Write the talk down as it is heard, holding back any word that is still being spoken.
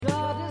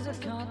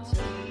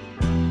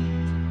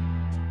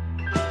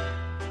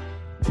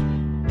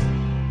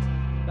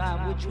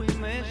which we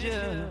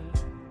measure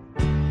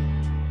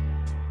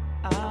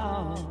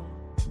our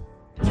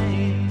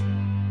pain.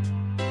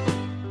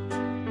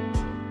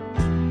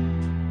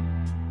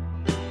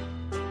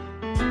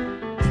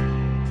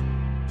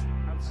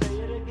 I'll say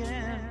it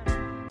again.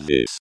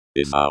 This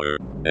is our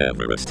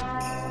Everest.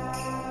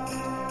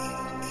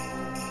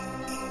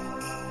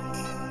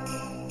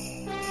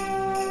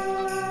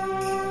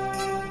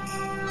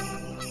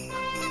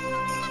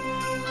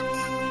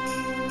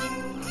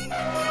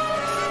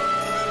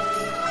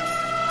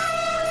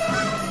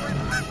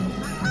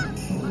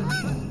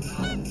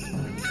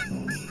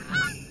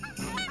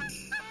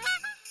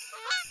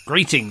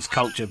 Greetings,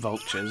 Culture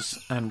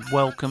Vultures, and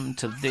welcome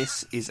to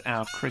This Is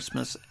Our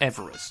Christmas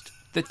Everest,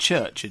 the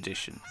Church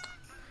Edition.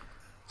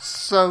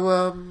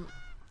 So,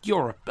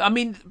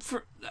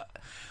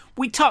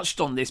 we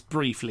touched on this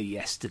briefly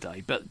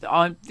yesterday, but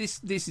this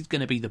is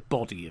going to be the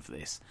body of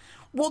this.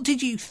 What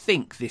did you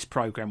think this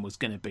programme was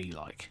going to be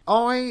like?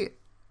 I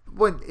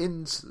went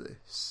into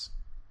this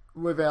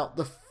without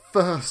the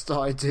first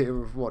idea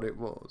of what it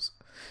was.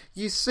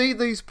 You see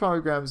these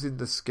programmes in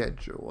the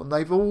schedule, and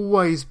they've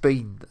always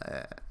been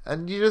there,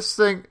 and you just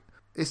think,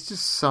 it's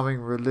just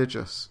something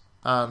religious.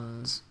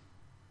 And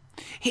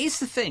here's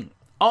the thing.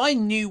 I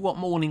knew what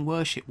morning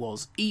worship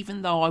was,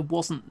 even though I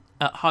wasn't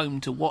at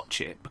home to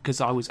watch it, because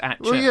I was at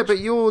church. Well, yeah, but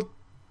your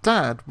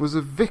dad was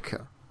a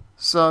vicar,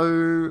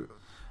 so...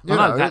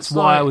 that's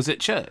why I was at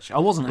church. I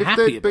wasn't happy about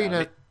it. If there'd been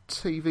a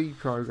TV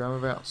programme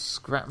about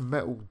scrap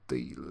metal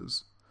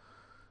dealers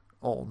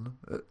on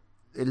at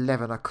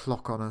 11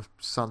 o'clock on a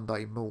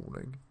Sunday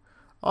morning,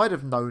 I'd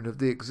have known of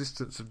the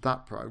existence of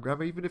that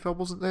programme even if I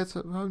wasn't there at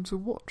home to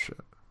watch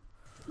it.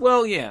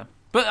 Well, yeah.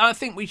 But I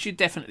think we should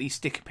definitely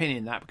stick a pin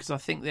in that, because I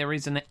think there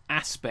is an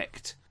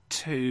aspect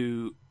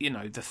to,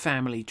 the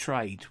family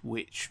trade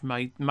which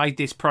made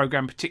this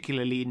programme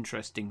particularly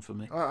interesting for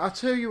me. I'll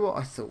tell you what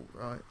I thought,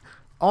 right?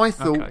 I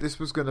thought this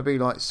was going to be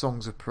like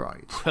Songs of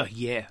Praise.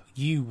 Yeah,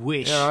 you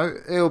wish.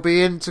 It'll be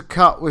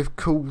intercut with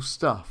cool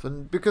stuff.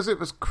 And because it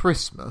was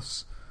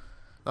Christmas,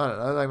 I don't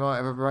know, they might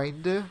have a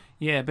reindeer.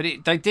 Yeah, but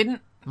they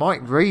didn't.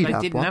 Mike Reed They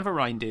had didn't one. have a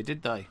reindeer,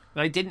 did they?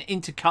 They didn't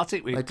intercut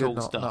it with They cool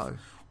did not, stuff. no.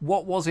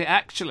 What was it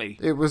actually?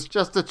 It was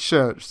just a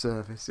church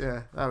service,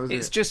 yeah. That was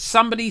It's it. just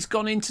somebody's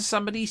gone into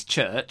somebody's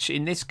church,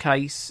 in this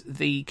case,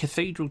 the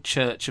Cathedral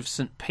Church of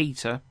St.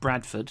 Peter,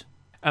 Bradford,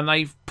 and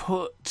they've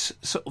put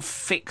sort of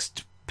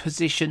fixed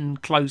position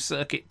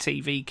closed-circuit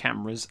TV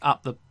cameras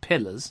up the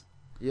pillars,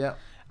 Yeah.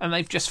 and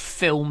they've just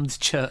filmed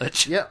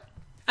church. Yep.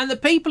 And the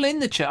people in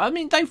the church,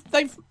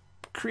 they've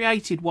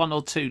created one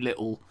or two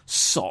little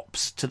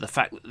sops to the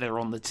fact that they're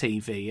on the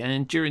TV,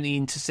 and during the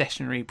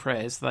intercessionary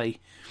prayers they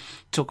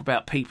talk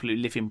about people who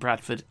live in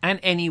Bradford and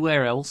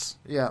anywhere else.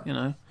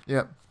 Yeah.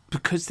 Yep.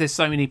 Because there's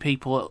so many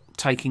people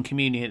taking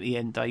communion at the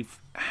end, they've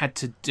had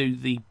to do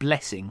the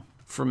blessing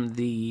from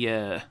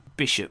the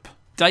Bishop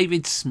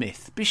David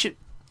Smith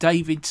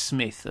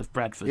of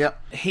Bradford.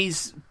 Yep.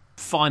 His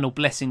final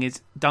blessing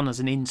is done as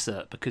an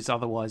insert, because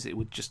otherwise it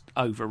would just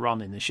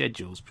overrun in the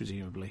schedules,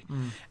 presumably.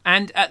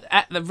 And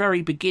at the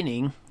very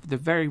beginning, the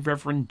very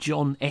Reverend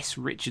John S.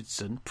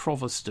 Richardson,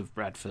 Provost of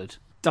Bradford,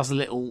 does a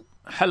little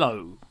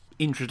hello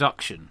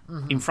introduction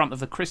in front of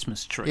the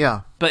Christmas tree.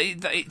 Yeah. But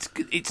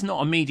it's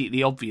not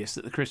immediately obvious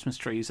that the Christmas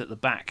tree is at the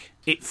back.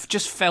 It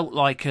just felt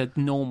like a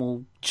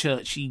normal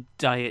churchy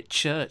day at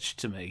church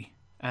to me,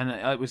 and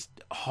it was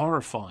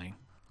horrifying.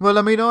 Well,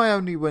 I mean, I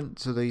only went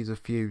to these a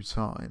few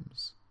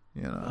times,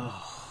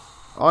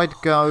 I'd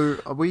go...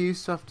 We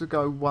used to have to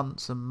go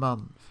once a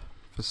month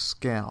for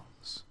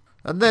Scouts.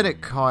 And then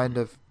it kind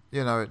of...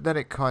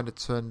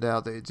 turned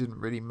out that it didn't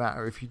really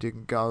matter if you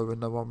didn't go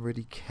and no one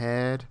really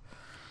cared.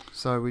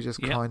 So we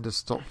just kind of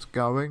stopped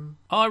going.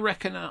 I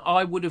reckon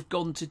I would have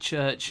gone to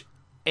church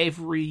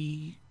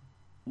every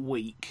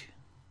week.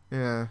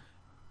 Yeah.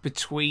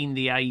 Between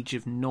the age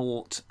of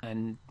 0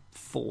 and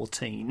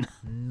 14.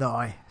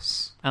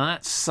 Nice. And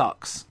that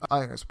sucks. I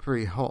think that's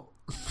pretty hot.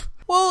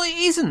 Well, it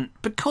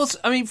isn't, because,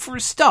 for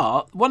a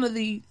start, one of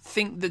the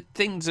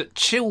things that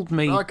chilled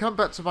me... I come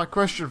back to my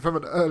question from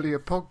an earlier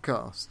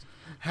podcast.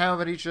 How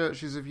many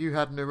churches have you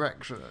had an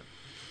erection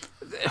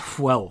at?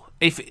 Well,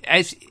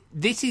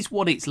 this is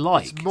what it's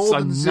like. It's more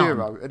than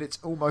zero, and it's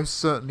almost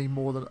certainly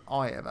more than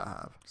I ever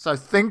have. So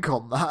think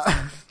on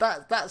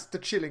that. That's the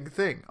chilling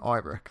thing, I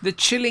reckon. The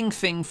chilling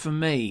thing for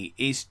me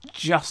is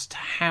just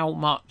how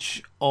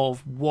much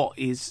of what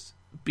is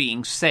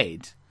being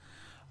said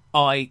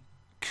I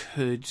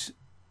could,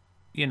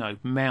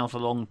 mouth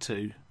along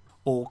to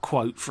or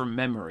quote from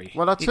memory.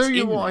 Well, I'll tell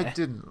you what there. I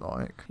didn't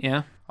like.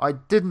 Yeah? I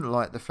didn't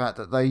like the fact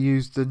that they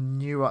used the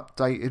new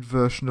updated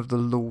version of the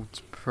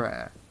Lord's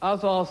Prayer.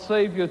 As our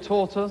Saviour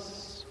taught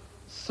us,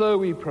 so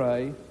we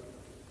pray.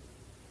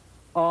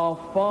 Our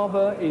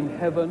Father in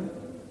heaven,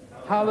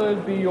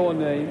 hallowed be your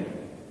name.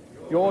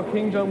 Your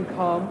kingdom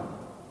come,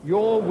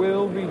 your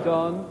will be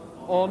done,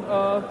 on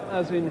earth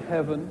as in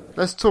heaven.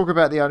 Let's talk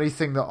about the only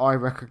thing that I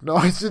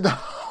recognise in the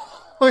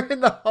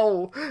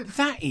whole...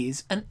 That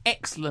is an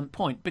excellent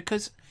point,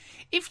 because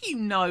if you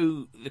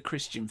know the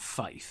Christian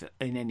faith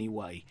in any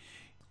way,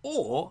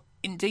 Or,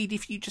 indeed,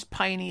 if you just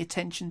pay any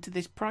attention to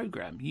this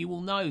programme, you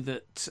will know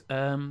that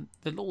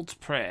the Lord's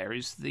Prayer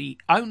is the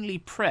only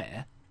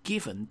prayer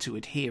given to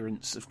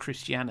adherents of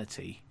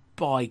Christianity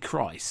by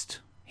Christ.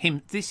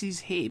 This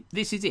is him.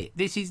 This is it.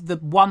 This is the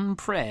one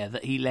prayer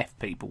that he left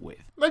people with.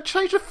 They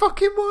change the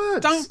fucking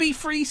words. Don't be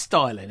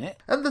freestyling it.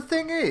 And the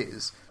thing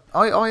is,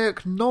 I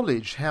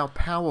acknowledge how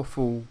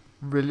powerful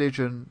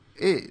religion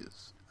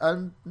is,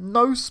 and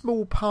no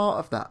small part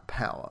of that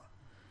power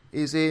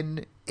is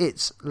in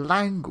its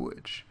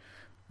language.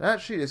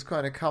 Actually, this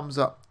kind of comes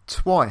up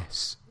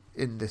twice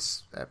in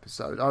this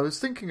episode. I was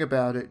thinking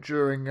about it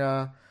during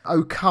O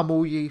Come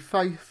All Ye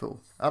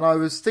Faithful, and I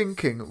was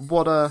thinking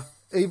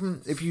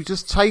even if you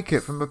just take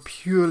it from a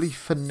purely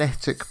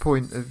phonetic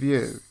point of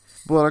view,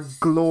 what a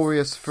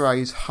glorious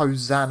phrase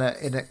Hosanna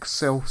in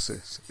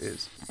Excelsis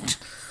is.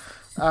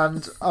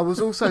 And I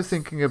was also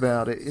thinking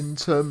about it in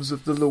terms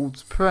of the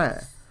Lord's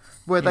Prayer,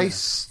 where they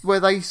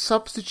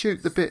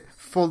substitute the bit,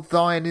 for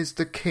thine is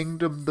the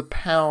kingdom, the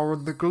power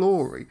and the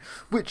glory,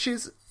 which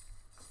is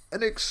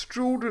an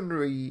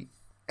extraordinary,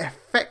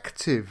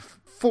 effective,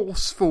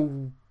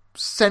 forceful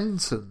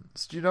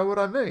sentence. Do you know what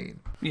I mean?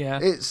 Yeah.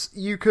 It's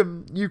you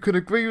can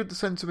agree with the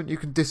sentiment, you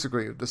can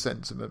disagree with the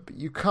sentiment, but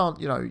you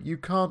can't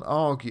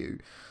argue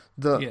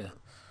that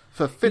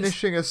for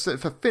finishing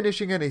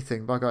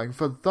anything by going,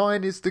 for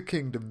thine is the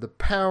kingdom, the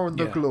power and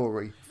the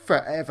glory,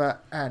 forever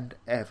and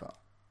ever.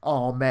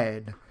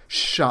 Amen.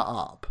 Shut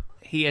up.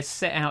 He has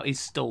set out his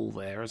stall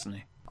there, hasn't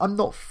he? I'm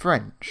not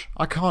French.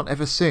 I can't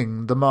ever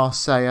sing the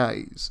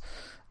Marseillaise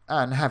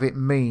and have it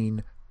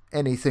mean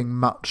anything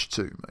much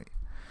to me.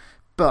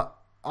 But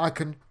I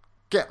can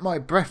get my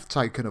breath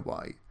taken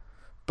away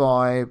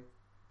by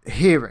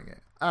hearing it.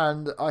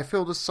 And I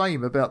feel the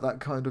same about that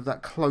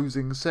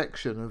closing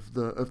section of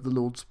the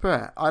Lord's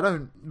Prayer. I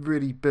don't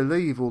really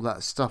believe all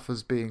that stuff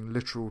as being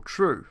literal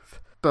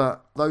truth,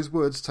 but those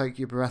words take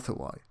your breath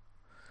away.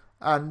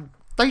 And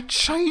they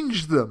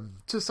changed them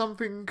to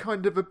something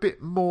kind of a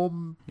bit more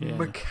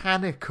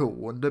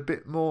mechanical and a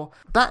bit more...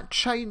 That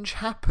change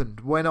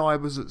happened when I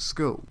was at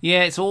school.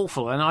 Yeah, it's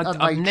awful, and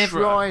I've never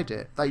tried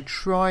it. They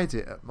tried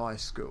it at my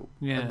school,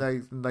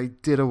 and they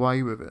did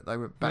away with it. They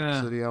went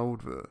back to the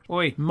old version.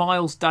 Oi,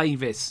 Miles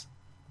Davis,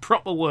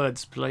 proper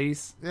words,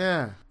 please.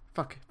 Yeah,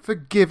 fuck.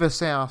 Forgive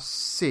us our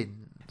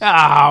sins.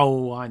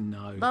 Oh, I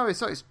know. No,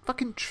 it's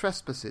fucking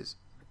trespasses.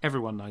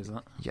 Everyone knows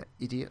that. Yeah,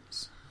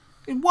 idiots.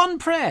 In one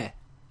prayer.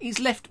 He's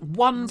left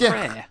one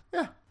prayer.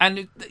 Yeah.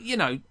 And,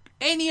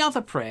 any other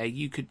prayer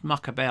you could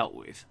muck about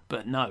with.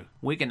 But no,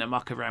 we're going to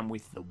muck around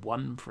with the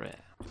one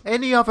prayer.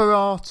 Any other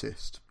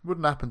artist,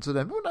 wouldn't happen to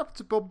them. It wouldn't happen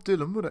to Bob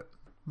Dylan, would it?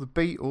 The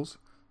Beatles.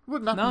 It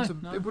wouldn't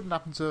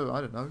happen to,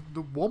 I don't know,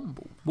 the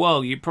Wombles.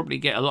 Well, you'd probably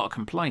get a lot of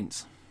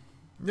complaints.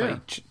 Yeah.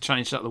 They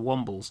changed up the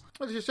Wombles.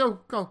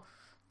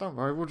 Don't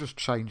worry, we'll just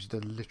change the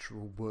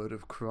literal word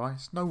of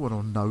Christ. No one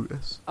will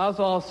notice. As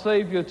our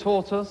Saviour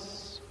taught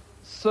us,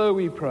 so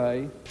we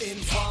pray.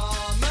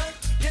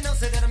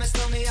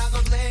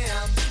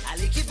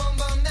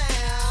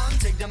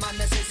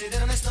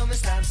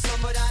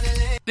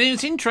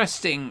 It's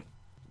interesting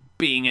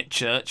being at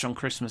church on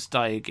Christmas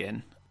Day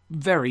again.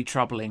 Very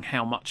troubling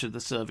how much of the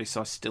service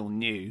I still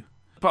knew.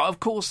 But of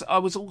course, I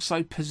was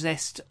also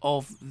possessed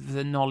of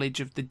the knowledge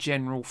of the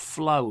general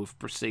flow of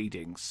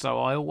proceedings, so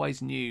I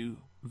always knew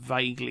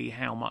vaguely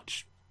how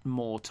much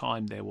more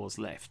time there was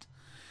left.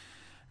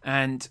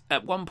 And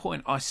at one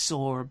point I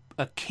saw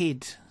a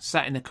kid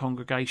sat in the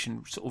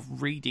congregation sort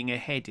of reading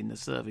ahead in the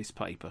service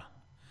paper.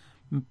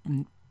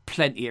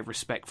 Plenty of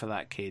respect for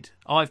that kid.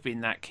 I've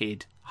been that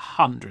kid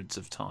hundreds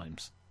of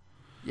times.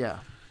 Yeah.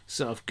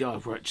 So I've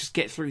got, right, just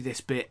get through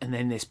this bit and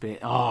then this bit.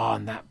 Oh,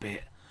 and that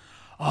bit.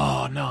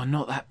 Oh, no,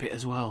 not that bit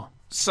as well.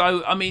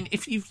 So, I mean,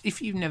 if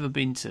you've never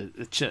been to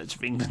the Church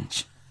of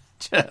England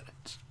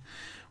church,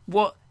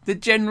 what the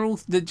general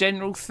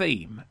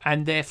theme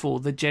and therefore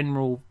the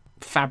general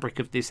fabric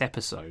of this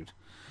episode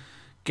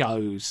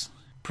goes: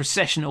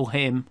 processional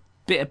hymn,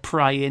 bit of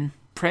praying,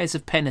 prayers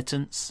of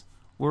penitence.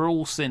 We're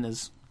all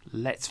sinners,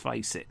 let's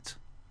face it.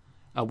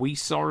 Are we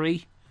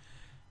sorry?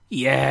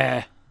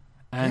 Yeah.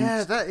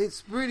 And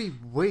it's really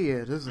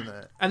weird, isn't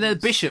it? And then the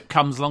bishop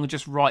comes along and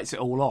just writes it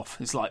all off.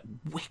 It's like,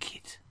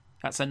 wicked.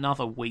 That's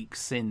another week's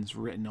sins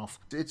written off.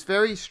 It's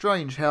very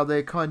strange how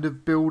they're kind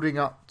of building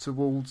up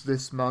towards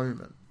this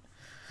moment.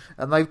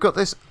 And they've got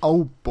this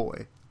old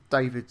boy,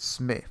 David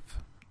Smith,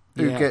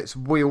 who gets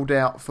wheeled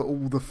out for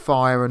all the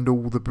fire and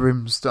all the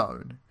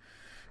brimstone.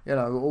 You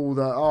know, all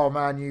the, oh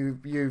man,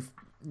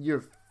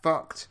 you've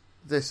fucked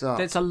this up.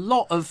 There's a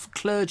lot of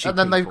clergy and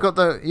then people.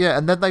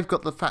 they've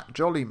got the fat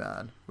jolly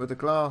man with the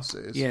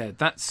glasses. Yeah,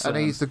 that's and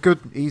he's the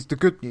good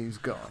news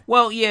guy.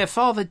 Well, yeah,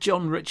 Father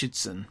John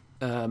Richardson.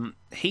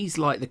 He's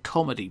like the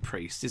comedy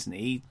priest, isn't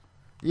he?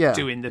 Yeah,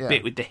 doing the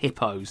bit with the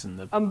hippos and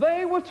the. And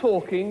they were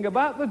talking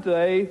about the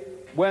day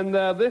when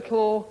their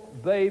little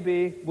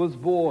baby was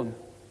born.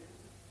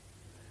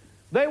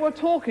 They were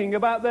talking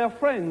about their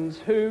friends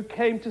who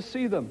came to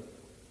see them,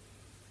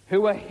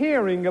 who were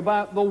hearing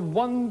about the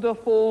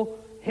wonderful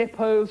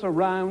hippos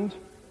around,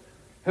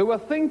 who were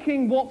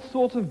thinking what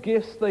sort of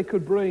gifts they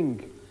could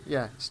bring.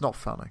 Yeah, it's not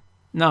funny.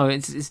 No,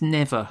 it's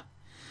never.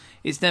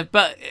 It's never.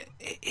 But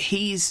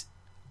he's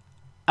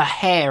a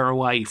hair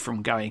away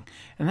from going,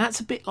 and that's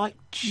a bit like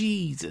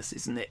Jesus,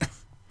 isn't it?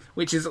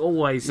 Which is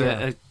always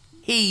a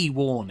key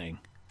warning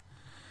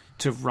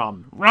to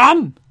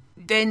run.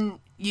 Then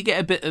you get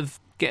a bit of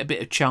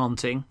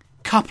chanting,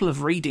 couple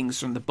of readings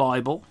from the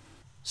Bible,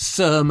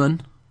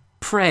 sermon,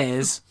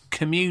 prayers,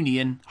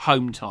 communion,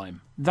 home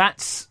time.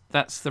 That's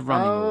the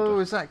running order. Oh,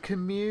 is that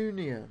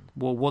communion?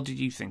 Well, what did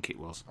you think it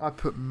was? I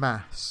put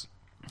mass.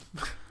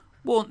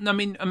 Well, I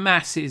mean, a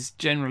mass is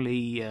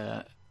generally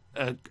a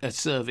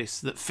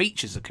service that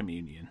features a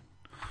communion,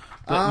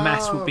 but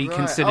mass would be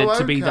considered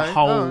to be the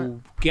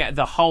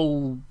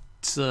whole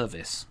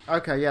service.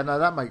 Okay, yeah, no,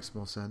 that makes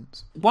more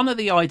sense. One of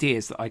the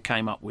ideas that I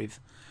came up with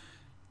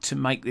to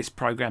make this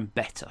program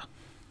better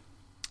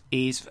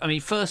is, I mean,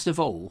 first of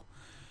all,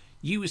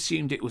 you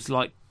assumed it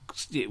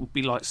would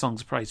be like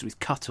Songs of Praise with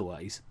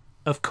cutaways.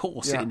 Of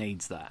course, it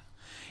needs that.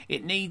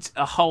 It needs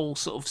a whole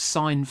sort of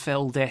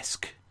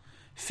Seinfeld-esque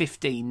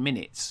 15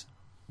 minutes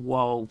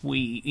while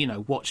we,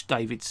 watch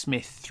David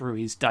Smith through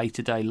his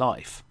day-to-day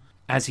life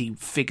as he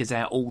figures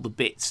out all the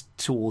bits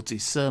towards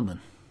his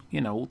sermon.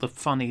 All the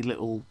funny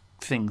little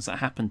things that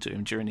happen to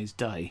him during his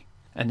day.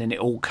 And then it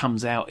all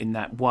comes out in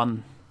that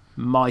one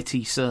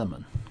mighty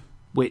sermon,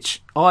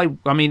 which I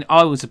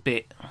was a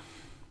bit...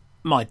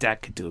 My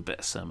dad could do a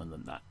better sermon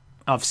than that.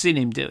 I've seen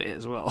him do it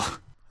as well.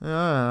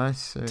 Oh, I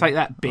see. Take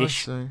that,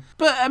 bish. I see.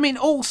 But, I mean,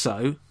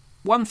 also,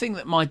 one thing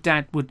that my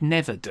dad would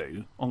never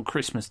do on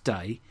Christmas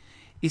Day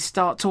is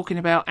start talking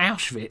about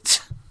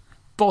Auschwitz,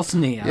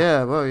 Bosnia.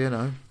 Yeah,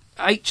 well,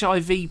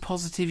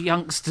 HIV-positive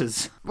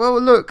youngsters. Well,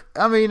 look,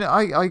 I mean,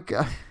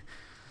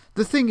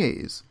 the thing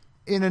is,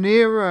 in an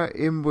era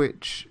in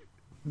which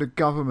the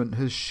government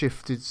has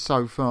shifted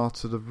so far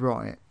to the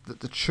right that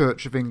the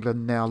Church of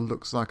England now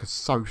looks like a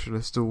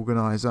socialist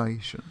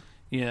organisation.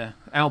 Yeah,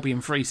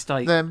 Albion Free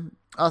State. Then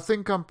I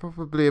think I'm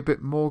probably a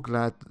bit more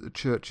glad that the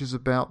church is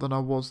about than I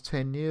was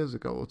 10 years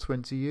ago or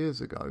 20 years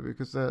ago,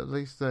 because at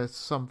least there's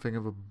something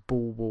of a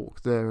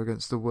bulwark there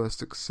against the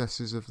worst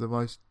excesses of the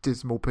most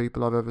dismal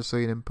people I've ever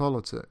seen in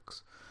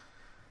politics.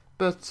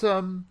 But,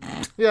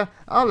 yeah,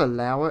 I'll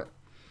allow it.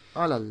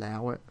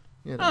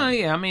 Oh,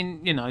 yeah, I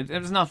mean,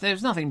 there's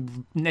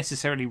nothing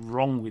necessarily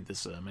wrong with the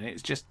sermon.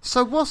 It's just...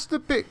 So what's the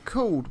bit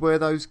called where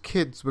those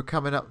kids were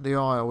coming up the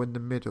aisle in the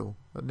middle,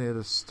 near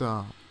the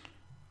start?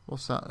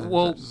 What's that then?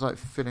 Well, just like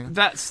filling...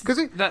 Because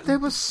there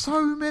were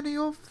so many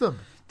of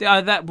them.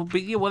 That would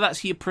be... Well,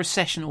 that's your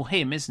processional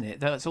hymn, isn't it?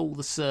 That's all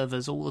the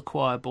servers, all the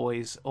choir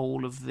boys,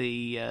 all of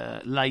the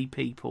lay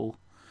people,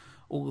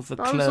 all of the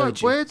clergy. I was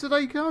like, where do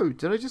they go?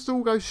 Do they just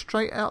all go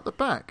straight out the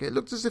back? It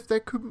looked as if there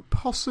couldn't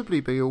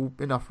possibly be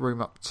enough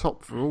room up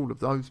top for all of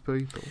those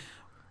people.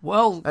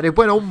 Well, and it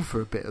went on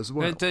for a bit as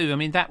well. They do. I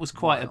mean, that was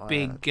quite a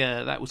big.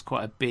 That was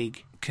quite a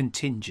big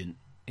contingent.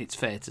 It's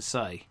fair to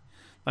say.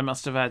 They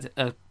must have had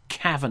a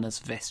cavernous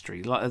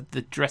vestry, like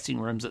the dressing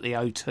rooms at the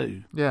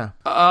O2. Yeah.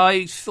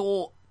 I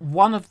thought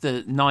one of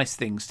the nice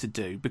things to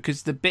do,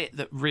 because the bit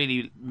that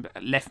really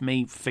left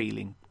me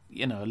feeling,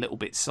 a little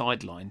bit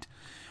sidelined,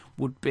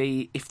 would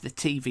be if the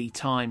TV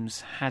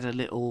Times had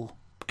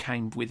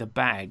came with a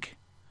bag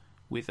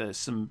with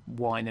some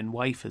wine and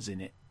wafers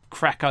in it.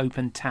 Crack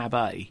open tab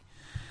A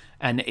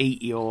and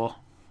eat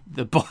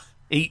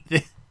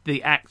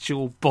the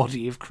actual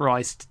body of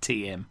Christ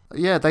TM.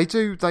 Yeah, they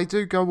do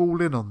go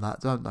all in on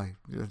that, don't they?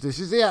 This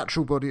is the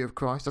actual body of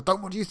Christ. I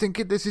don't want you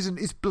thinking this isn't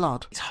his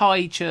blood. It's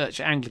high church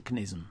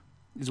Anglicanism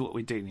is what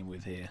we're dealing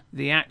with here.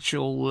 The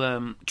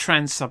actual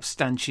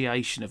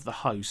transubstantiation of the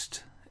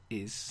host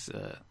is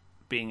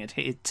being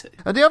adhered to.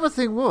 And the other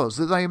thing was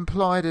that they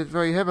implied it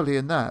very heavily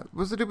in that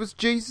was that it was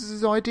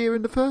Jesus' idea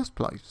in the first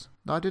place.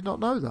 I did not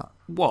know that.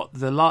 What?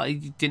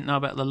 You didn't know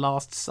about the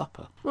Last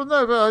Supper? Well,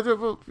 no, but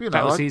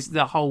that was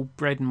the whole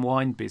bread and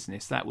wine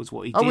business. That was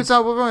what he did. Oh, was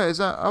that right?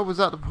 Was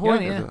that the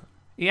point of it?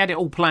 He had it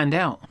all planned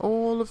out.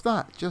 All of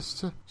that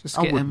just I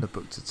wouldn't have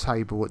booked a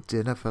table at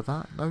dinner for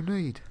that. No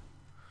need.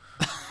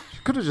 You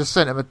could have just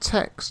sent him a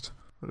text.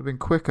 Would have been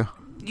quicker.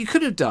 You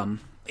could have done.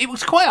 It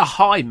was quite a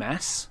high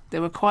mass.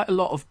 There were quite a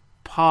lot of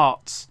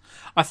parts.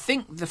 I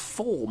think the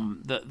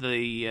form that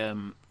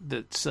the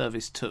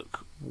service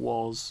took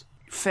was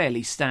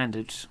fairly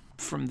standard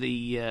from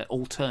the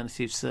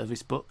alternative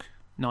service book,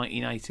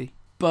 1980.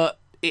 But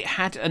it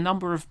had a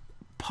number of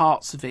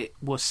parts of it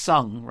were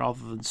sung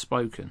rather than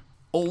spoken.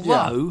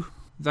 Although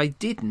they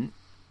didn't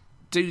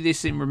do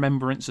this in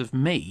remembrance of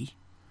me,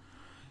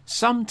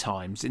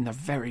 sometimes in the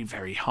very,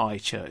 very high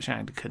church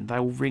Anglican, they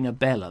will ring a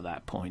bell at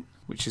that point,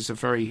 which is a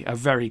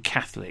very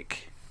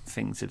Catholic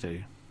thing to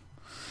do.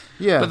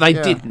 Yeah, but they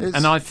didn't,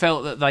 and I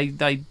felt that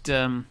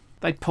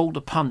they pulled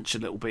a punch a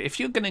little bit. If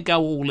you're going to go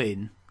all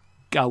in,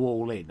 go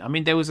all in. I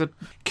mean, there was a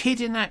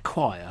kid in that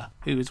choir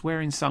who was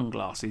wearing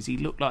sunglasses. He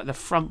looked like the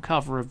front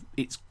cover of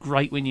It's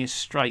Great When You're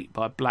Straight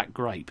by Black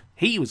Grape.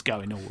 He was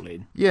going all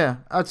in. Yeah,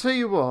 I'll tell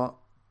you what,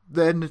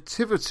 their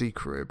nativity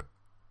crib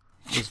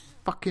was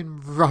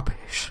fucking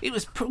rubbish. It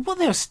was well,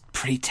 they were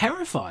pretty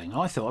terrifying.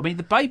 I thought. I mean,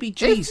 the baby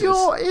Jesus.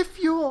 If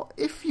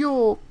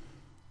you're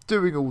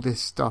doing all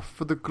this stuff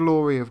for the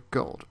glory of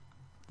God,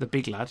 the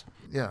big lad.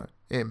 yeah,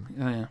 him,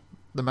 Yeah,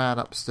 the man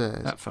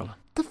upstairs. that fella.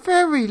 The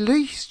very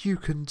least you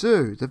can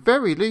do, the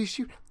very least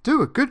you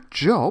do a good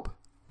job.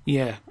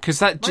 Yeah, because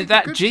that Make a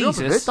that good job of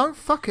Jesus, it, don't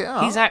fuck it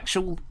up.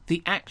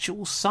 the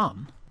actual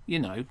son. You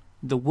know,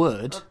 the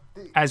Word,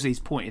 as he's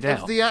pointed Of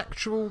out, the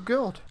actual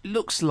God.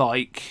 looks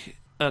like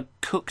a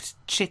cooked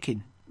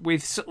chicken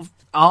with sort of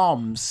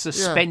arms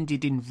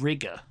suspended in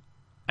rigour,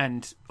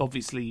 and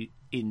obviously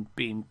in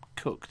being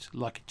cooked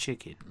like a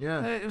chicken.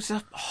 Yeah. It was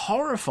a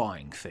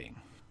horrifying thing.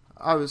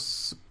 I was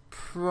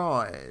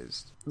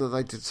surprised that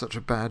they did such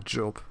a bad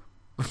job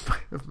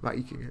of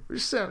making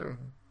it.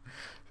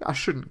 I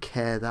shouldn't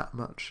care that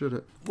much, should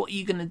it? What are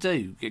you going to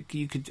do?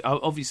 You could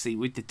obviously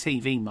with the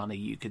TV money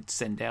you could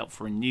send out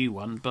for a new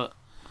one, but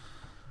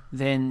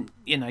then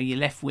you're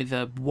left with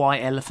a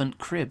white elephant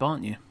crib,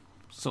 aren't you?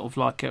 Sort of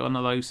like one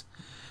of those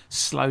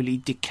slowly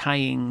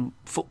decaying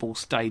football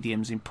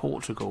stadiums in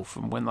Portugal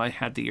from when they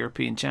had the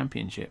European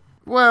Championship.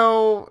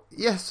 Well,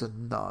 yes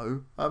and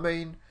no. I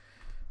mean,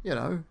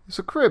 it's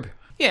a crib.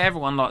 Yeah,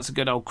 everyone likes a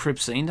good old crib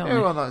scene, don't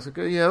Everyone likes a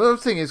good. Yeah, well,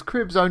 the thing is,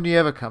 cribs only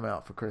ever come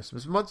out for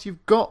Christmas. And once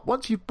you've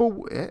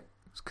bought it,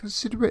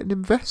 consider it an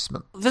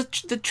investment. they?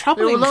 The It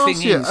troubling will last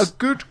thing you. is A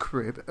good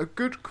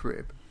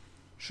crib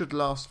should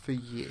last for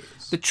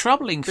years. the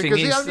troubling thing Because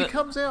it is only that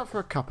comes out for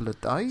a couple of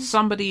days.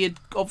 somebody had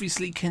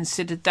obviously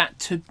considered that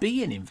to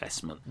be an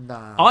investment.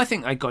 No. I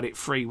think they got it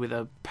free with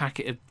a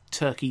packet of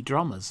turkey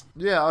drummers.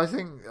 Yeah, I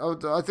think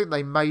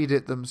they made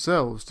it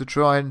themselves to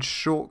try and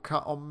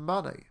shortcut on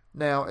money.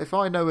 Now, if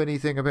I know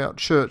anything about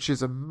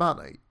churches and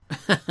money,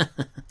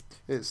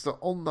 it's that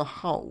on the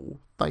whole,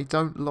 they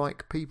don't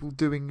like people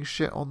doing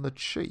shit on the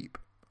cheap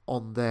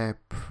on their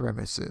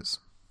premises.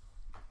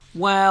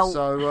 Well,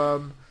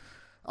 So,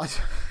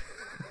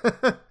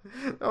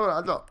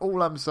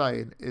 all I'm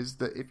saying is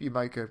that if you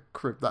make a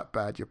crib that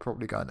bad, you're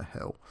probably going to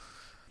hell.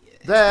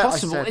 There,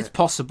 possible. I said It's it.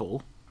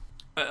 possible.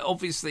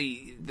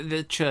 Obviously,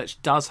 the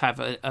church does have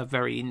a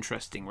very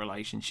interesting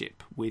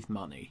relationship with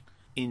money,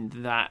 in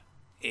that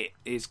it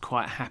is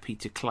quite happy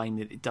to claim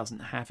that it doesn't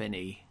have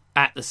any,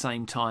 at the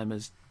same time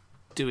as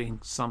doing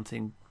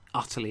something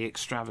utterly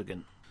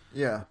extravagant.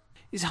 Yeah.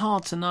 It's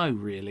hard to know,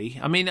 really.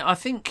 I mean, I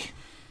think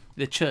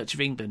the Church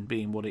of England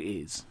being what it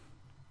is,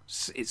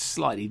 it's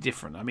slightly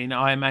different. I mean,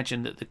 I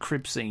imagine that the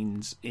crib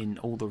scenes in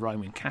all the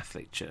Roman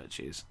Catholic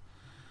churches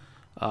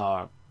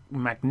are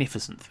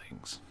magnificent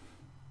things.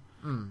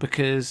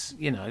 Because,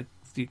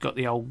 you've got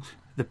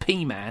the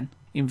P-man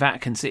in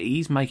Vatican City.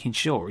 He's making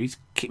sure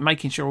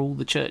all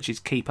the churches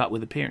keep up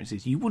with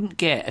appearances. You wouldn't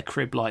get a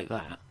crib like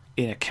that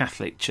in a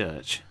Catholic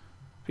church.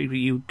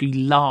 You'd be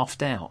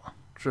laughed out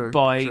True.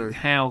 by true.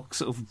 how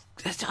sort of,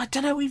 I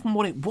don't know even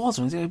what it was.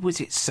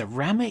 Was it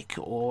ceramic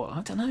or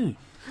I don't know.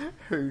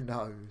 Who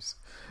knows?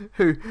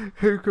 Who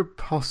could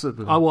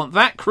possibly? I want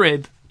that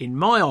crib in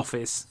my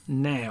office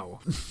now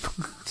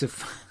to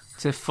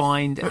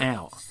find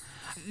out.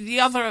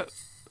 The other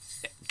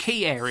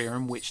key area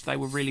in which they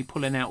were really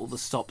pulling out all the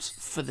stops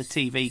for the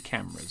TV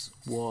cameras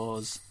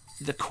was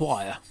the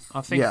choir.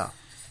 I think Yeah.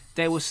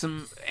 there was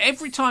some.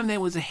 Every time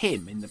there was a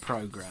hymn in the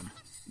programme,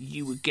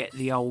 you would get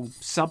the old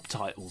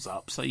subtitles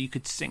up so you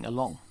could sing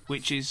along,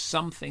 which is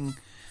something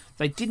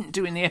they didn't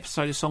do in the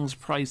episode of Songs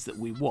of Praise that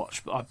we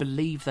watched, but I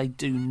believe they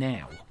do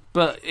now.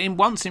 But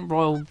once in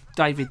Royal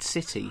David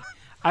City,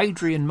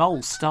 Adrian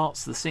Mole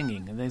starts the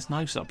singing and there's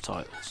no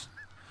subtitles.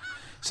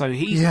 So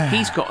he's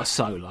got a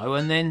solo,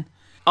 and then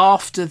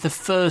after the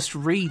first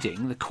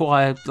reading, the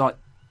choir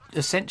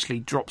essentially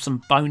drops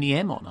some Boney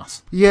M on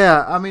us.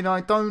 Yeah, I mean,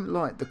 I don't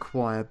like the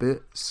choir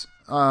bits.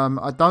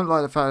 I don't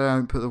like the fact they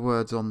don't put the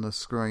words on the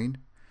screen.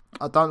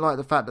 I don't like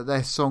the fact that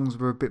their songs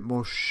were a bit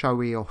more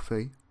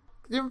showy-offy.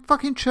 You're in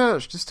fucking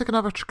church, just stick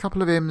another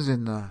couple of hymns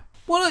in there.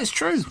 Well, it's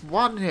true.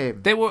 One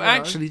hymn. There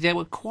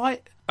were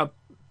quite a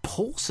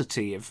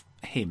paucity of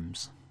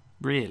hymns,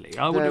 really.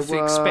 I would have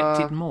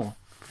expected more.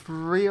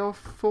 3 or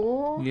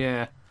 4?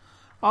 Yeah.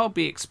 I'll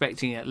be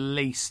expecting at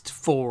least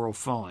 4 or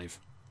 5.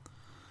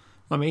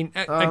 I mean,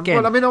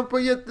 again... Well,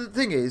 the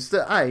thing is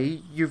that,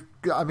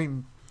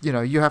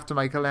 you have to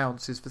make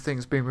allowances for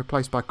things being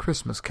replaced by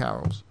Christmas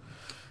carols.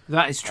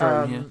 that is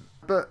true, yeah.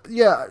 But,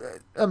 yeah,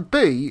 and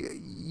B,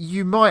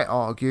 you might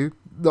argue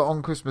that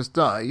on Christmas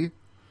Day,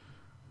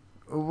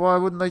 why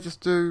wouldn't they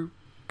just do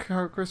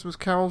Christmas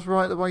carols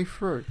right the way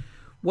through?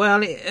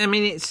 Well,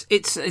 it's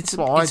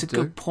a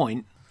good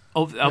point.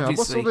 Obviously,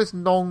 what's all this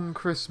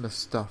non-Christmas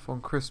stuff on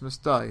Christmas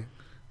Day?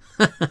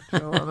 Do you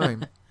know what I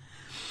mean?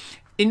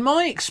 in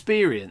my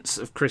experience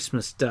of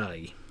Christmas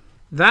Day,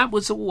 that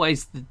was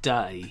always the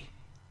day.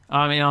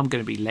 I mean, I'm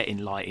going to be letting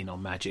light in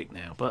on magic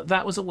now, but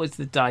that was always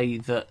the day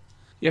that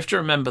you have to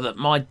remember that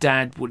my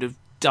dad would have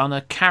done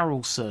a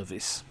carol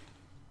service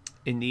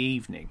in the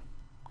evening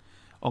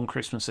on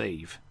Christmas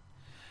Eve,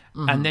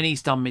 and then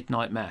he's done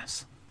midnight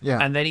mass,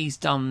 and then he's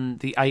done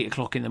the 8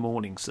 o'clock in the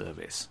morning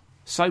service.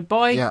 So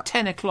by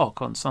 10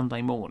 o'clock on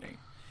Sunday morning,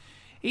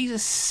 He's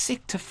as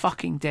sick to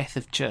fucking death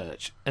of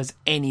church as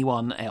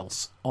anyone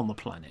else on the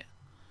planet.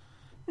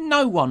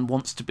 No one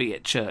wants to be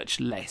at church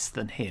less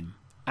than him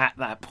at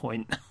that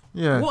point.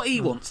 Yeah. What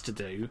he wants to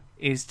do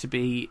is to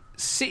be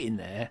sitting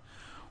there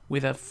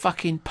with a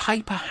fucking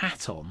paper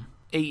hat on,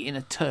 eating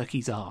a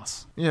turkey's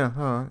arse. Yeah,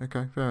 alright,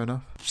 okay, fair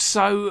enough.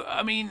 So,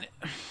 I mean,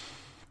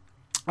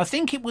 I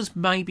think it was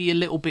maybe a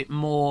little bit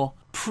more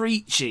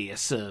preachy a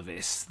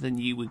service than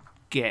you would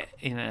get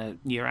in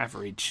your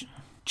average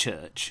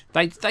church.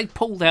 They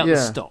pulled out the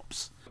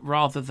stops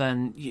rather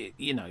than,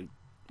 you know,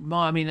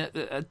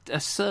 a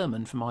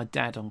sermon for my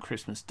dad on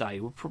Christmas Day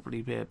would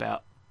probably be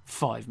about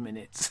 5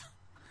 minutes.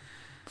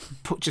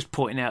 Just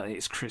pointing out that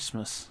it's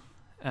Christmas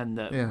and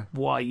that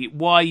why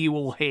are you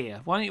all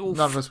here? Why don't you all?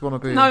 None of us want to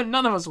be here. No,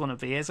 none of us want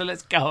to be here. So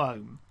let's go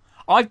home.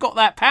 I've got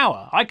that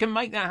power. I can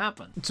make that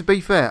happen. To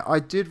be fair, I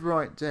did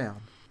write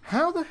down,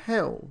 how the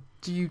hell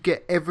do you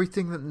get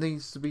everything that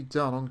needs to be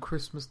done on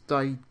Christmas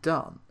Day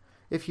done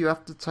if you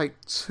have to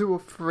take 2 or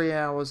 3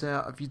 hours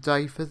out of your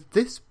day for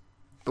this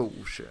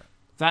bullshit?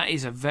 That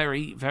is a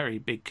very, very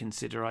big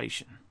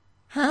consideration.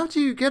 How do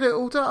you get it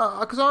all done?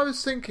 Because I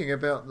was thinking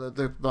about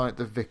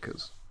the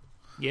vicars.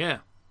 Yeah.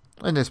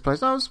 In this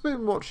place. I was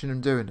been watching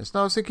them doing this.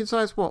 And I was thinking, so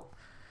it's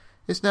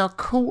now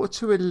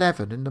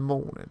 11:15 in the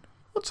morning.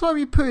 What time are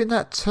you putting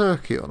that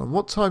turkey on, and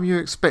what time are you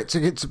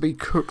expecting it to be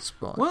cooked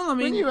by? Well, I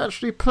mean, when are you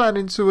actually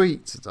planning to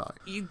eat today?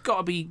 You've got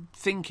to be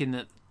thinking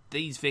that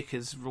these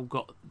vicars have all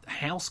got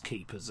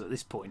housekeepers at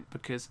this point,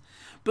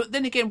 but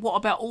then again, what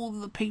about all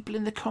the people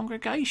in the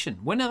congregation?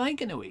 When are they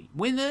going to eat?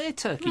 When are their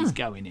turkeys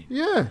going in?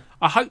 Yeah.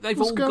 I hope they've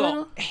What's all going got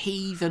on?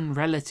 heathen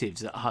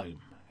relatives at home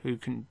who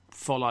can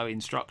follow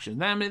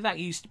instructions. I mean, that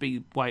used to be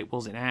the way it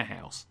was in our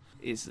house,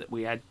 is that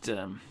we had,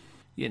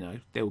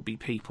 there would be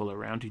people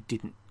around who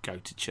didn't go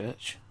to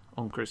church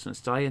on Christmas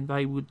Day and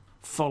they would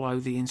follow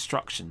the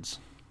instructions.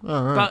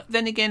 Oh, right. But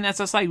then again, as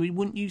I say, we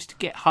wouldn't used to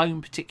get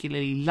home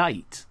particularly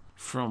late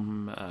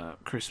from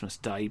Christmas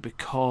Day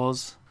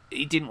because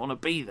he didn't want to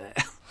be there.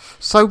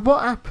 So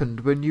what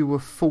happened when you were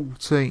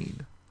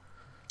 14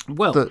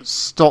 Well, that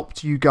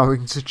stopped you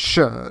going to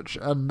church?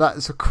 And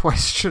that's a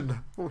question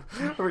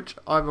which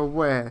I'm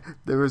aware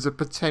there is a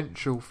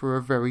potential for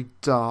a very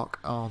dark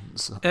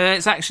answer.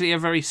 it's actually a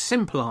very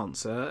simple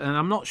answer, and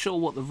I'm not sure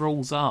what the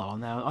rules are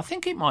now. I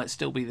think it might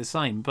still be the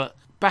same, but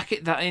back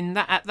at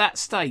that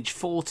stage,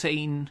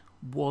 14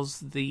 was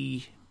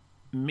the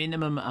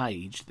minimum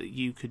age that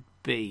you could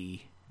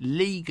be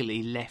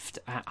legally left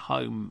at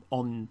home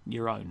on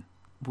your own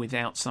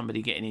without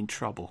somebody getting in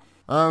trouble.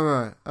 Oh,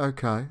 right,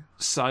 okay.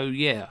 So,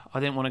 yeah, I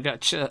didn't want to go to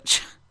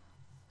church.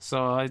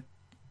 So I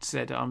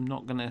said, I'm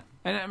not going to...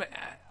 And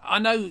I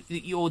know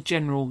that your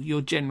general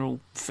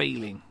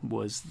feeling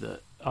was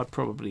that I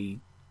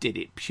probably did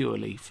it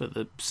purely for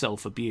the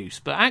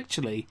self-abuse. But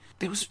actually,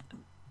 there was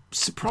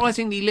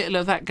surprisingly little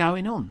of that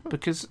going on,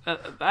 because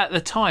at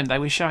the time they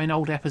were showing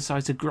old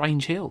episodes of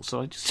Grange Hill.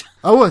 So I just...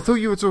 Oh, I thought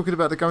you were talking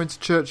about the going to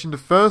church in the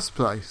first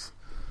place,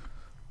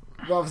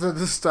 rather than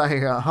just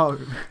staying at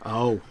home.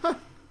 Oh.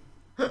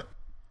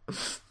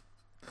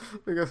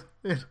 Because,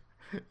 you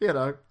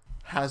know,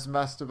 has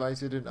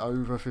masturbated in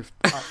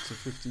up to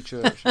 50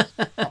 churches.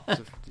 Up to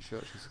 50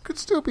 churches. Could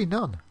still be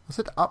none. I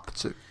said up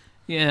to.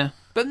 Yeah.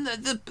 But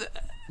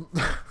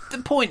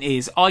the point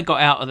is, I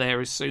got out of there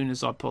as soon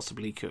as I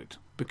possibly could.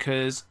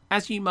 Because,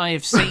 as you may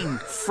have seen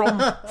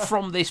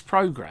from this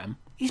programme,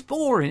 it's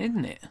boring,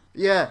 isn't it?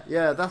 Yeah,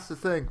 that's the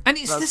thing. And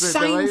it's That's the it.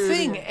 same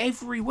thing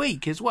every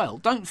week as well.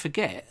 Don't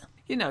forget.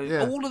 You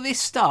know, all of this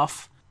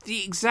stuff,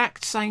 the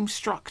exact same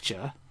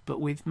structure, but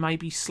with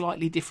maybe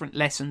slightly different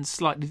lessons,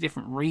 slightly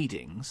different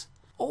readings.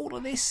 All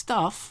of this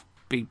stuff,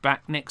 be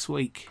back next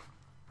week.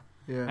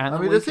 Yeah, And I the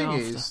mean, the week thing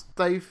after. is,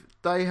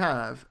 they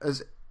have,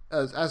 as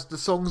the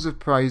songs of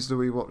praise that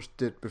we watched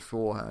did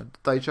beforehand,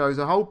 they chose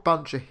a whole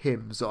bunch of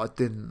hymns that I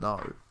didn't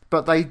know,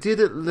 but they did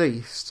at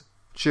least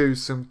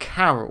choose some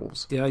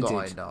carols Yeah, that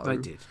I did. I know. They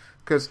did.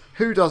 Because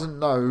who doesn't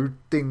know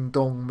Ding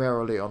Dong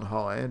Merrily on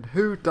High, and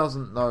who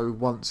doesn't know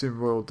Once in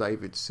Royal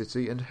David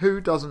City, and who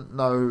doesn't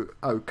know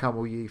O Come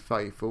All Ye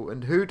Faithful,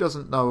 and who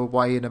doesn't know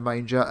Away in a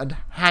Manger? And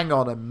hang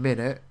on a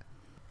minute,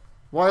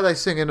 why are they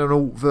singing an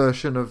alt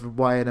version of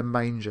Away in a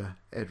Manger,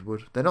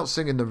 Edward? They're not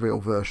singing the real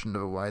version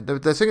of Away.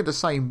 They're singing the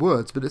same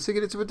words, but they're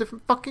singing it to a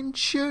different fucking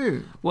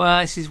tune.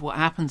 Well, this is what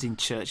happens in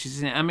churches,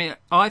 isn't it? I mean,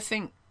 I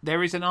think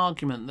there is an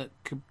argument that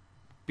could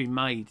be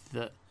made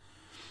that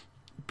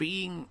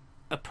being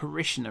a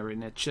parishioner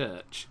in a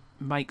church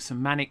makes a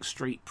Manic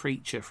Street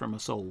Preacher from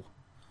us all,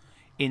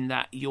 in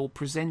that you're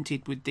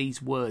presented with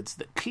these words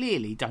that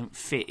clearly don't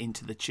fit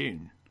into the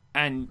tune,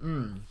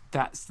 and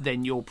that's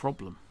then your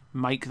problem.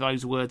 Make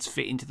those words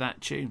fit into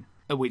that tune,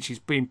 which is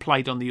being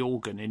played on the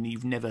organ and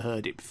you've never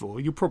heard it before.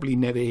 You'll probably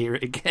never hear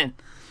it again.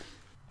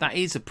 That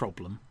is a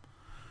problem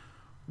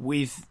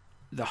with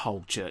the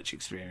whole church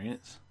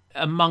experience,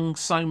 among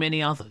so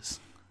many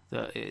others,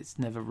 that it's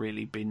never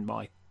really been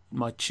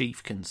my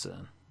chief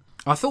concern.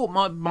 I thought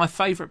my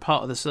favourite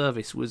part of the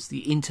service was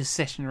the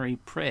intercessionary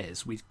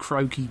prayers with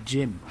Croaky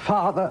Jim.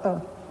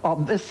 Father,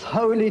 on this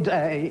holy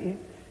day,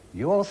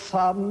 Your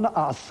Son,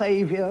 our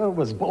Saviour,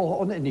 was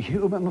born in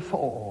human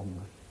form.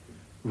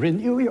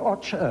 Renew your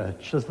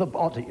church as the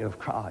body of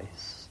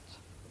Christ.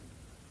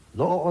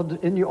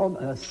 Lord, in your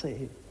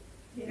mercy.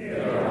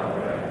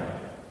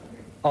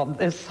 On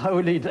this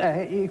holy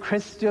day,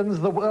 Christians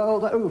the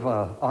world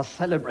over are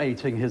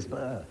celebrating his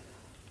birth.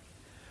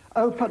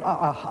 Open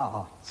our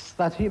hearts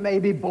that he may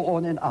be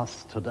born in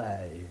us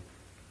today.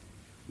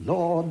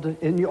 Lord,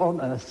 in your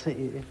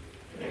mercy.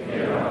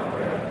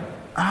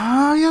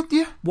 Ah,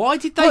 yeah. Why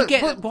did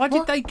they What?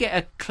 did they get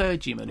a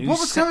clergyman who What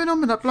was going on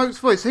with that bloke's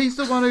voice? He's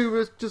the one who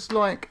was just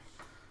like...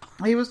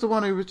 He was the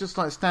one who was just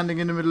like standing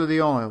in the middle of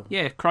the aisle.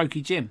 Yeah,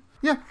 Croaky Jim.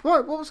 Yeah,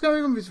 right, what was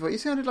going on with his voice? He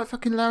sounded like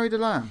fucking Larry the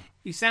Lamb.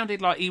 He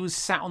sounded like he was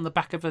sat on the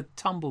back of a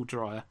tumble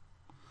dryer.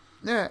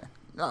 Yeah.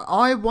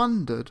 I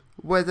wondered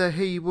whether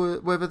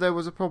there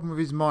was a problem with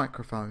his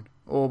microphone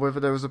or whether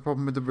there was a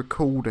problem with the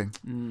recording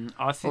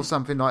I think or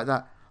something like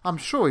that. I'm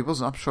sure he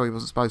wasn't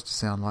supposed to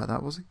sound like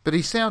that, was he? But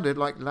he sounded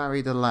like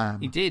Larry the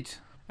Lamb. he did,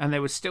 and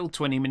there was still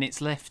 20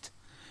 minutes left.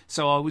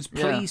 So I was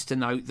pleased to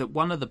note that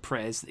one of the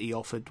prayers that he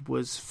offered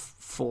was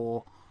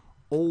for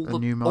all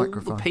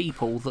the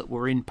people that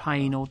were in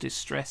pain or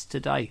distress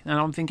today. And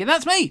I'm thinking,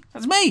 that's me!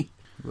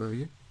 Were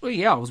you? Well,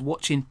 yeah, I was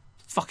watching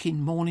fucking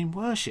morning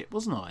worship,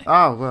 wasn't I?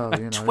 Oh, well, A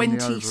you know.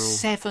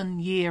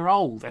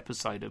 27-year-old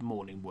episode of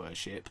morning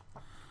worship.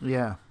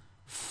 Yeah.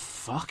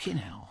 Fucking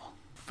hell.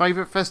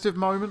 Favourite festive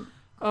moment?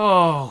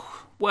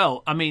 Oh,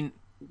 well, I mean,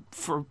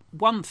 for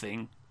one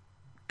thing,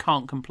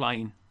 can't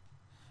complain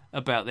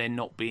about there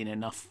not being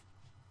enough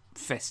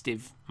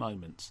festive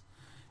moments.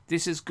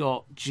 This has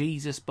got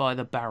Jesus by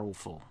the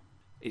barrelful.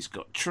 It's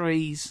got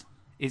trees.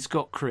 It's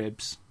got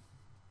cribs.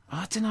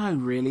 I don't know,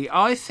 really.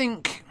 I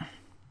think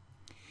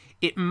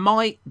it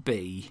might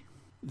be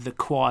the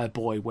choir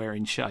boy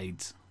wearing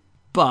shades.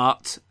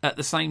 But at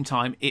the same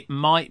time, it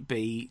might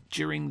be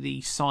during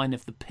the sign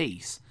of the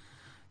peace,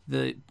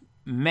 the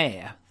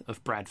mayor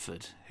of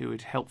Bradford, who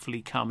had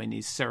helpfully come in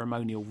his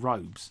ceremonial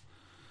robes,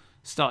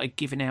 started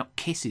giving out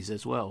kisses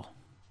as well.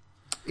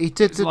 He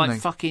did, didn't like he?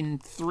 fucking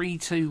 3,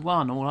 2,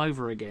 1 all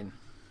over again.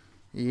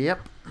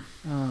 Yep.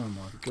 Oh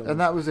my god. And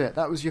that was it.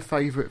 That was your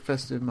favourite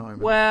festive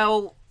moment.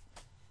 Well,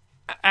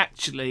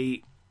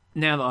 actually,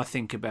 now that I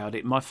think about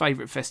it, my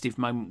favourite festive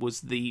moment was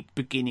the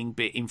beginning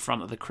bit in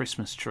front of the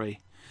Christmas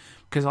tree.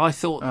 Because I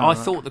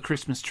thought the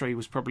Christmas tree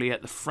was probably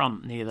at the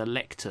front near the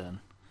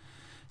lectern.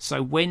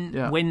 So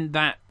when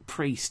that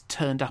priest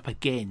turned up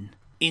again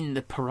in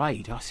the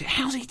parade, I said,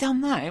 how's he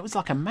done that? It was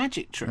like a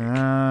magic trick.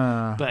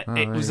 But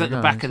it was at the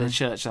back of the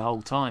church the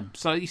whole time.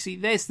 So you see,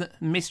 there's the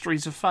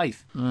mysteries of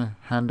faith.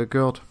 Hand of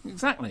God.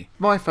 Exactly.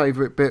 My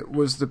favourite bit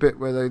was the bit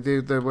where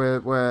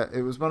where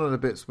it was one of the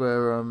bits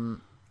where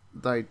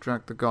they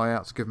dragged the guy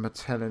out to give him a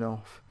telling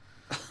off.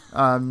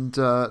 And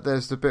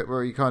there's the bit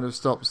where he kind of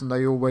stops and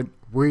they all went,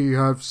 "We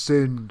have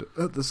sinned,"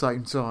 at the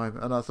same time.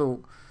 And I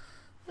thought,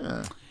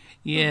 might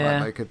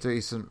make a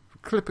decent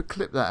clip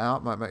that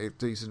out. Might make a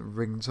decent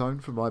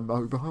ringtone for my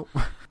mobile.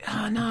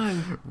 I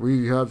know.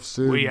 We have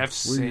sinned. We have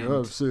sinned. We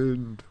have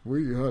sinned.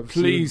 We have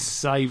Please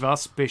sinned. save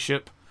us,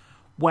 Bishop.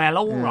 Well,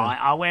 all right,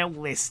 I will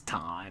this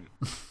time.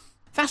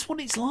 That's what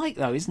it's like,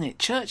 though, isn't it?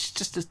 Church is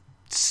just a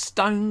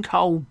stone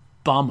cold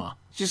bummer.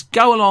 Just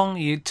go along.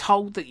 You're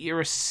told that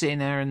you're a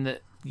sinner and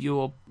that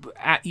you're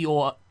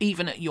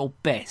even at your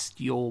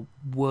best, you're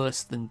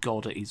worse than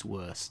God at his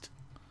worst.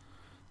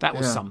 That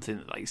was something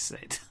that they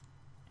said.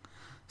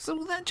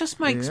 So that just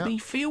makes me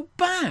feel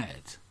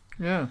bad.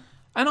 Yeah.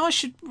 And I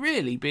should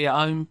really be at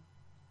home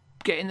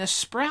getting the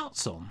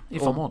sprouts on,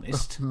 if I'm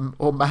honest.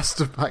 Or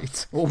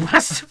masturbate. Or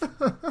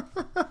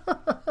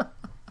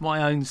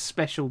my own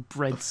special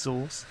bread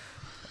sauce.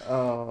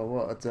 Oh,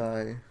 what a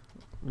day.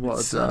 What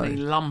It's a day. certainly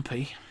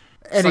lumpy.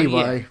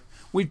 Anyway.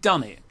 We've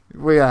done it.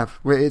 We have.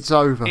 It's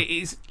over. It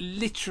is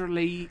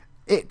literally...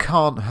 It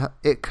can't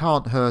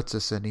hurt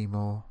us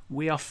anymore.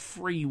 We are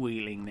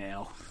freewheeling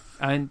now.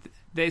 And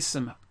there's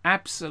some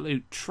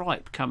absolute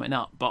tripe coming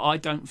up, but I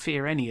don't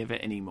fear any of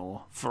it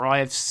anymore, for I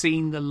have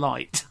seen the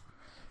light.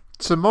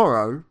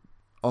 Tomorrow,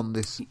 on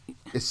this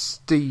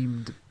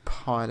esteemed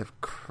pile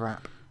of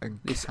crap and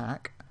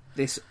cack,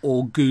 This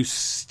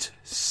august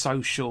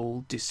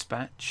social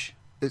dispatch.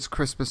 it's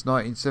Christmas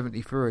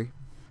 1973,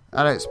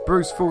 and it's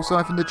Bruce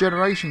Forsyth and the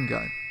Generation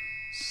Game.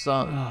 So,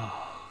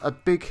 a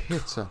big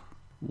hitter.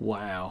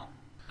 Wow.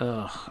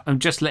 Ugh. I'm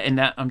just letting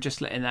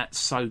that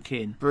soak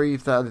in.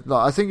 Breathe that.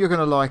 Like, I think you're going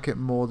to like it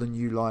more than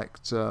you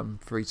liked 3,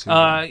 2,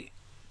 1.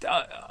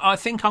 I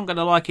think I'm going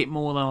to like it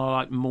more than I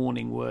like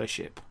morning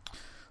worship.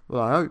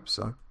 Well, I hope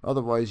so.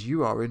 Otherwise,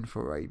 you are in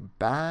for a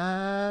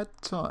bad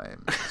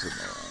time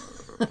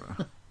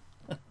tomorrow.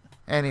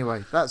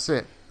 Anyway, that's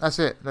it.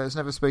 Let's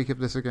never speak of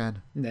this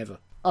again. Never.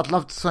 I'd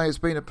love to say it's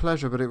been a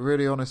pleasure, but it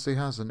really honestly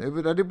hasn't.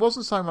 It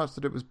wasn't so much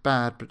that it was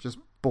bad, but just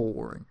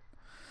boring.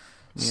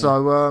 Yeah.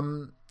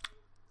 So,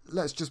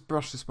 let's just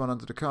brush this one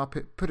under the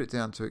carpet, put it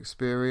down to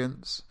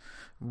experience.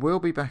 We'll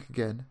be back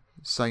again,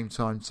 same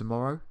time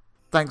tomorrow.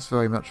 Thanks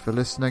very much for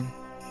listening,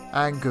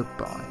 and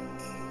goodbye.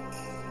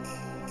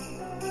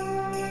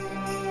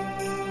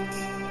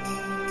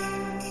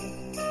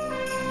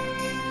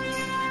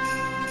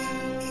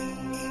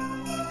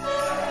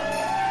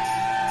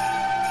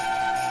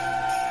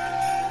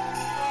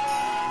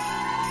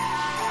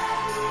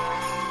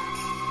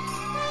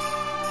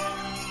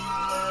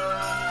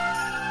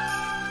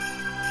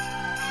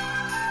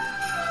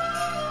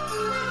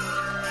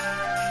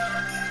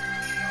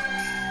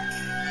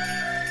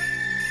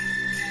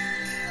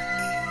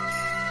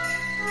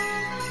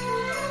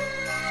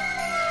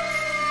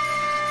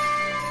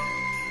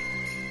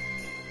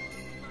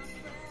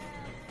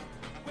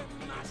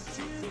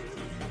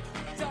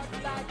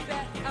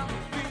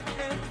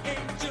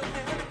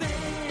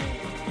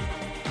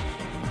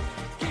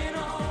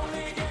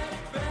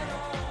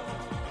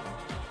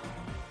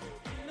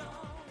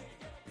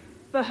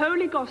 The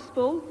Holy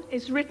Gospel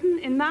is written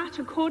in that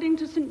according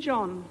to St.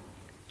 John,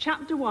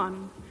 chapter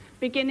 1,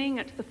 beginning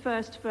at the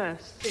first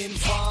verse.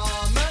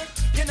 Informer,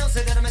 you know,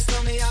 say that I'm a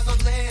stormy, I go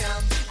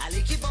blam. I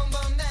like you, boom,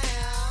 boom,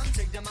 down.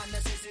 Take the man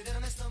that's